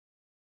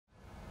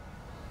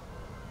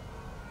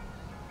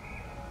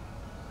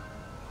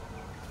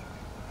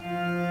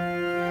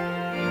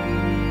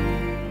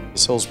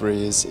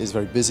Salisbury is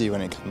very busy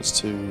when it comes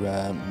to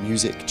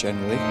music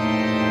generally.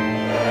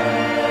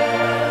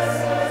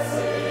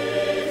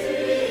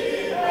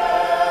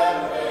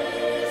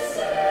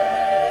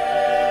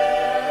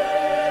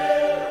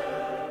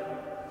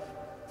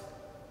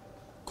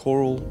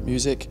 Choral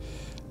music,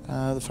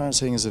 the Farrant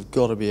singers have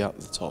got to be up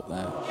the top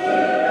there.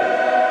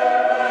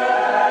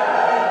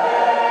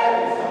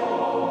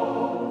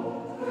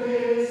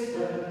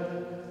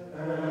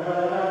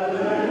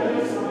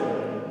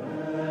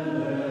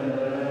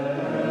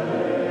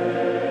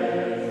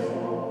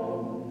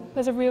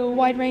 There's a real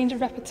wide range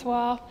of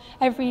repertoire.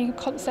 Every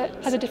concert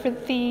has a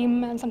different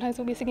theme, and sometimes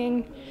we'll be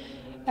singing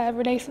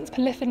Renaissance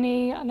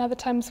polyphony, and other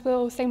times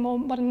we'll sing more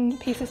modern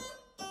pieces.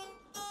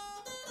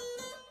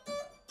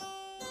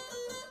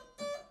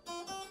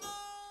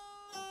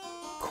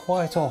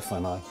 Quite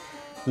often I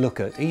look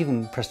at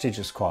even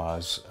prestigious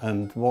choirs,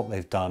 and what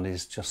they've done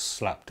is just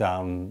slap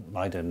down,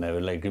 I don't know,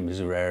 Allegro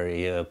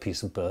Miserere, a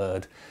piece of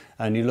Bird,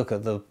 and you look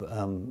at the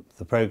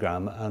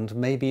programme and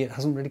maybe it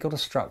hasn't really got a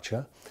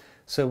structure.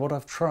 So what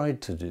I've tried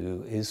to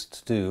do is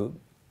to do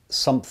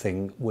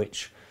something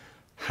which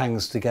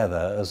hangs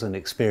together as an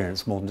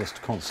experience more than just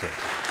a concert.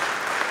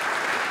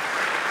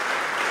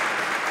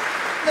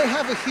 They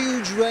have a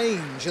huge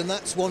range, and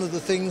that's one of the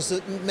things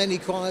that many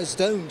choirs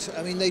don't.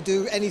 I mean, they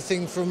do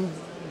anything from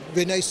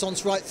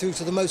Renaissance right through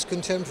to the most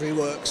contemporary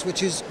works,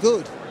 which is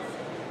good.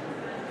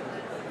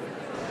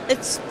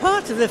 It's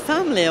part of the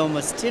family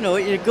almost, you know,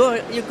 you go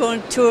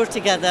on tour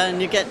together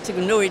and you get to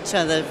know each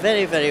other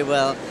very, very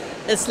well.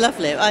 It's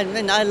lovely. I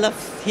mean, I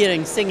love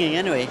hearing singing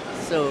anyway,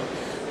 so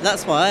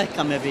that's why I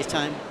come every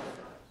time.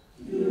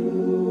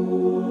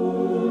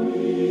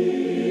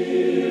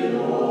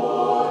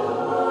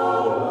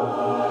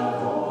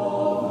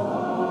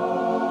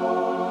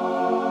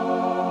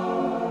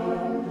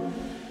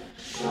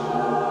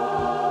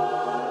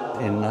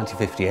 In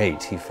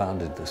 1958 he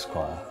founded this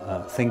choir,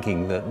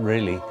 thinking that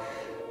really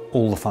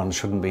all the fun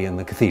shouldn't be in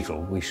the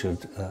cathedral. He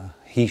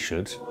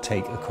should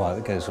take a choir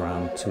that goes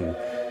around to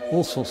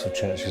all sorts of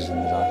churches in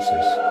the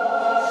diocese.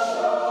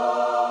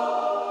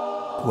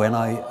 When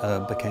I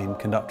became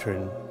conductor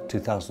in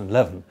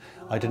 2011,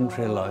 I didn't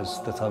realise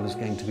that I was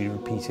going to be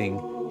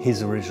repeating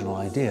his original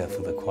idea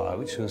for the choir,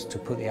 which was to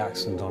put the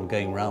accent on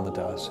going around the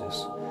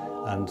diocese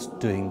and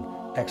doing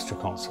extra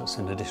concerts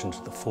in addition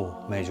to the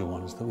 4 major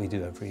ones that we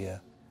do every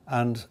year.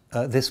 And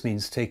this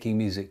means taking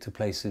music to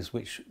places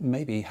which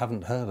maybe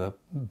haven't heard a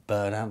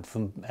bird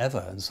anthem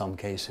ever in some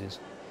cases.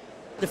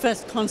 The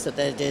first concert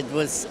I did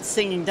was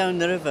singing down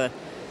the river.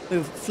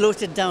 We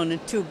floated down in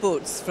 2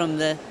 boats from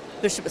the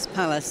Bishop's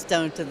Palace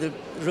down to the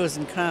Rose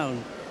and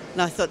Crown.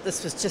 And I thought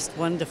this was just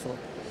wonderful.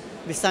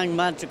 We sang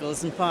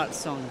madrigals and part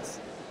songs.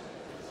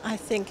 I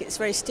think it's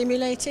very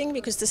stimulating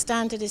because the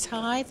standard is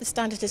high. The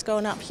standard has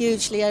gone up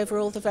hugely over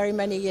all the very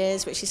many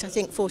years, which is I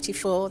think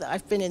 44 that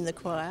I've been in the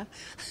choir.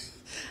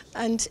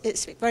 And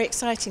it's very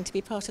exciting to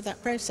be part of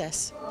that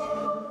process.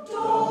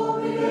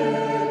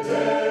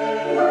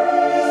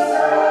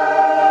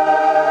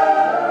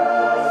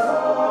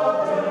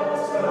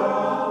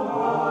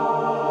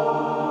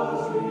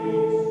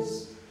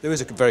 There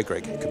is a very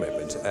great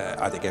commitment.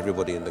 I think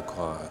everybody in the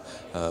choir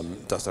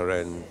does their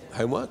own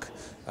homework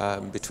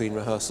between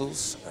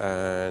rehearsals,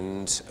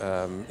 and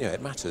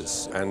it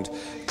matters. And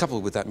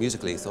coupled with that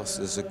musical ethos,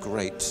 there's a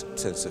great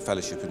sense of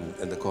fellowship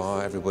in the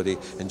choir. Everybody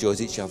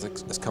enjoys each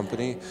other's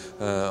company,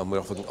 and we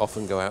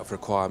often go out for a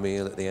choir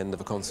meal at the end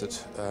of a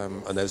concert,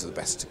 and those are the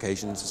best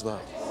occasions as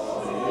well.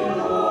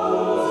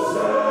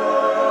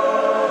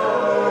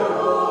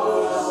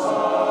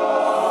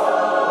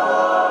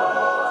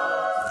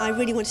 I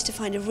really wanted to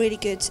find a really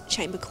good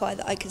chamber choir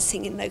that I could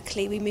sing in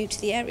locally. We moved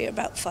to the area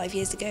about 5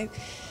 years ago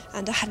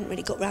and I hadn't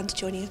really got round to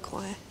joining a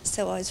choir,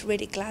 so I was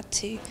really glad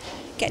to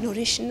get an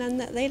audition and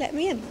that they let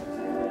me in.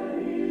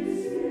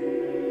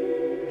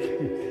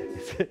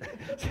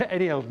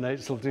 Any old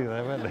notes will do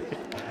that, won't they?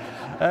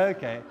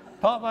 Okay,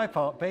 part by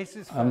part,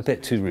 basis first. I'm a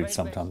bit too rude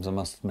sometimes, I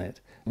must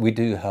admit. We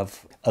do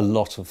have a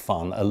lot of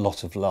fun, a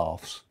lot of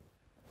laughs.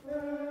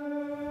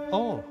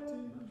 Oh,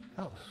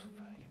 that was...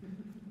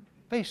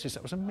 Basis,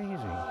 that was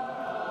amazing.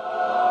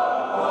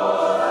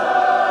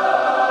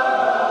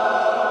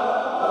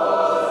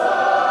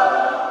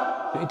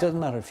 It doesn't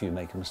matter if you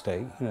make a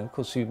mistake, you know, of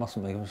course you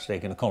mustn't make a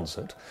mistake in a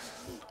concert,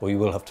 or you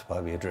will have to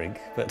buy me a drink,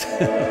 but...